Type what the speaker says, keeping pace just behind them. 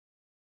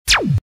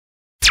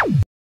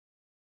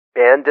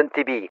Abandon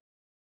TV.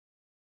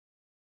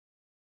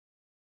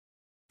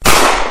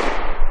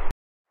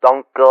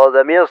 Don't kill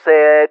the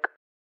music.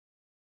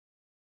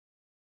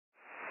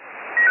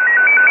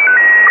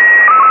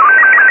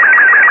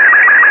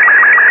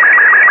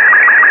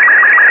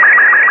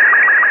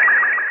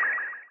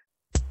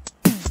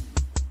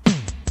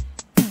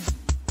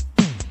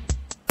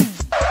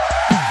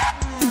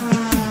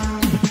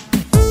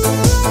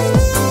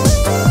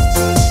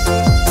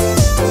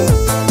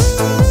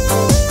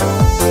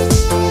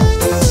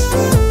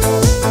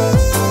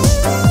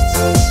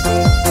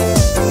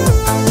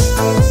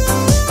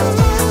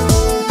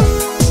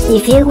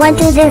 If you want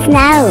to dance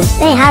now,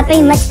 they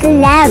happy much too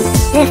loud.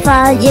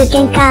 Therefore you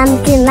can come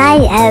to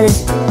my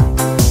house.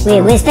 We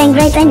whisper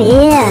great and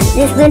ear,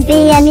 this will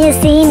be a new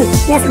scene.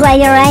 That's why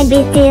you're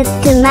invited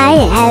to my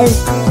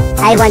house.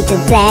 I want to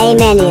play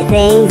many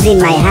things in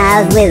my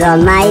house with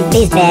all my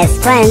best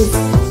friends,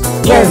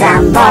 girls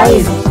and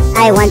boys.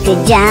 I want to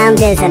jump,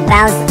 dance and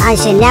bounce, and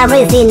share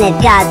everything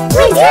I've got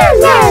with you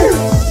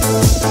now.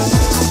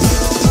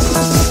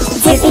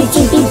 Chippy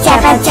chippy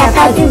chappa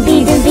chappa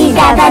dooby dooby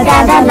dabba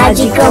dabba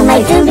magical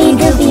my dooby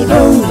dooby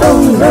boom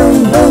boom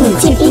boom boom.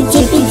 Chippy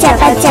chippy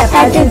chappa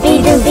chappa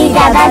dooby dooby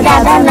dabba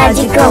dabba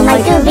magical my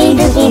dooby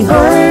dooby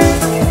boom.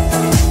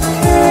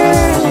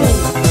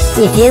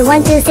 If you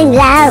want to sing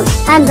loud,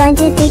 I'm going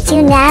to teach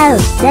you now.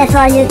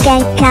 Therefore you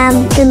can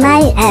come to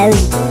my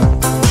house.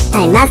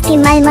 I'm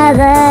asking my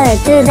mother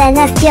to then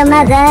ask your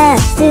mother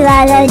to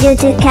allow you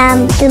to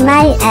come to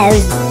my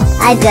house.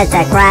 I've got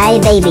a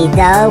crybaby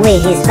doll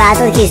with his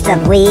bottle, he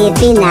stopped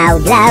weeping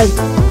out loud.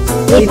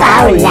 Weep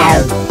out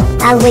loud.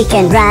 And we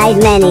can write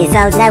many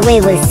songs that we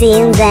will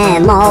sing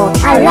them all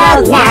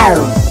aloud now.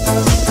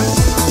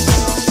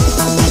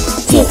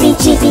 Chippy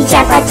chippy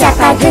chappa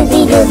chappa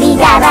dooby dooby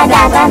dabba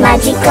dabba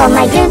magical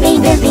my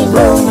dooby dooby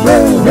boom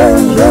boom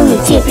boom boom.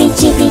 Chippy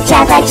chippy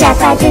chappa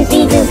chappa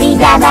dooby dooby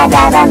dabba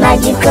dabba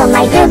magical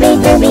my dooby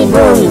dooby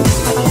boom.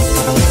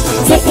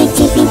 Chippy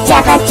chippy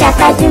chappa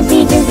chappa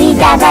dooby dooby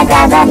dabba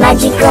dabba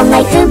magical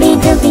my dooby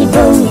dooby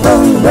boom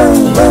boom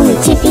boom boom.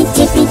 Chippy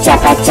chippy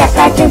chappa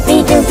chappa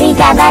dooby dooby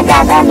dabba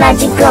dabba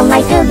magical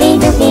my dooby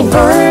dooby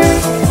boom.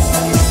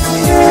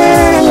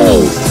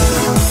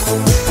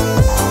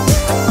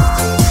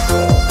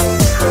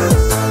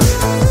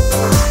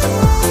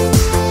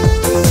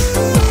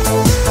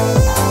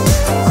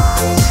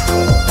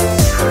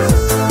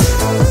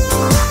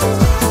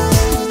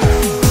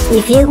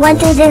 If you want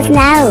to dance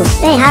now,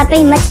 they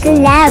happy much too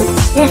loud.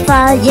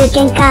 Therefore you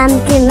can come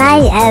to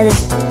my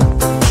house.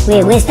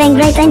 We whisper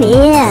great and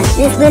ear,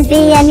 this will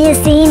be a new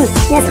scene.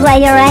 That's why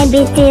you're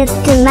invited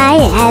to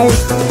my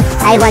house.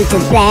 I want to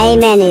play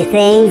many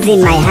things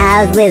in my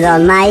house with all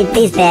my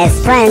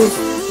best friends,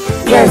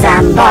 girls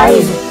and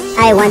boys.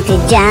 I want to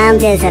jump,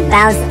 dance and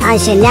bounce,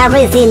 and share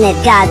everything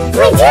I've got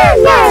with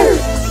you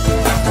now.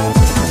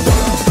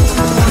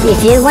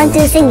 If you want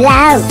to sing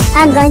loud,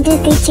 I'm going to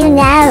teach you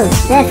now.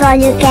 Therefore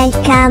you can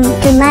come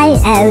to my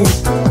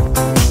house.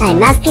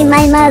 I'm asking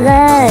my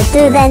mother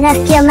to then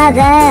ask your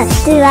mother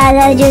to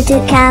allow you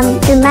to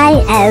come to my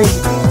house.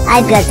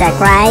 I've got a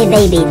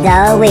crybaby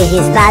doll with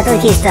his bottle,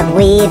 he stopped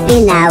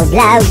weeping out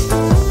loud.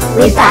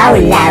 Weep out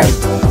loud.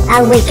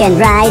 And we can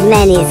write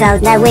many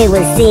songs that we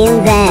will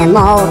sing them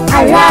all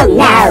aloud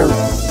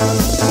now.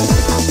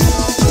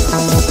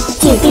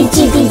 Chippy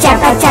chippy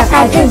chappa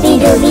chappa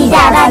dooby dooby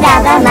dabba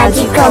dabba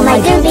magical my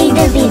dooby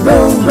dooby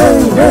boom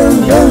boom boom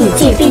boom.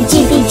 Chippy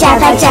chippy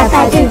chappa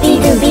chappa dooby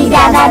dooby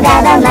dabba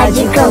dabba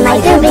magical my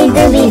dooby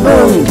dooby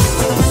boom.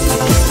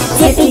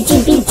 Chippy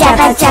chippy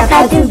chappa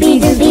chappa dooby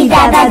dooby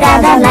dabba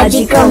dabba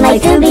magical my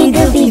dooby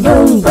dooby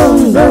boom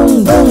boom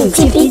boom boom.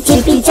 Chippy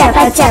chippy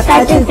chappa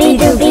chappa dooby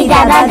dooby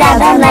dabba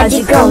dabba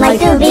magical my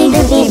dooby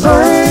dooby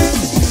boom.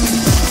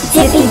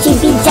 Chippy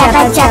chippy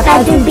chappa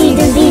chappa dooby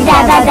dooby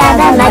dabba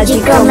dabba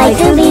magical my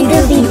dooby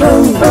dooby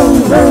boom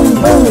boom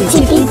boom boom.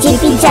 Chippy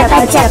chippy chappa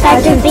chappa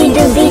dooby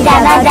dooby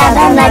dabba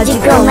dabba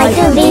magical my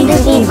dooby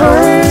dooby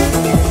boom.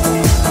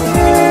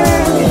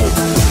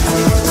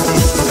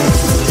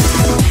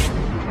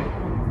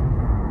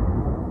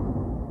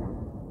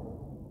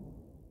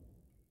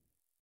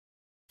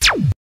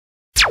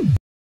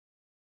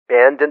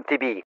 Abandon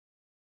TV.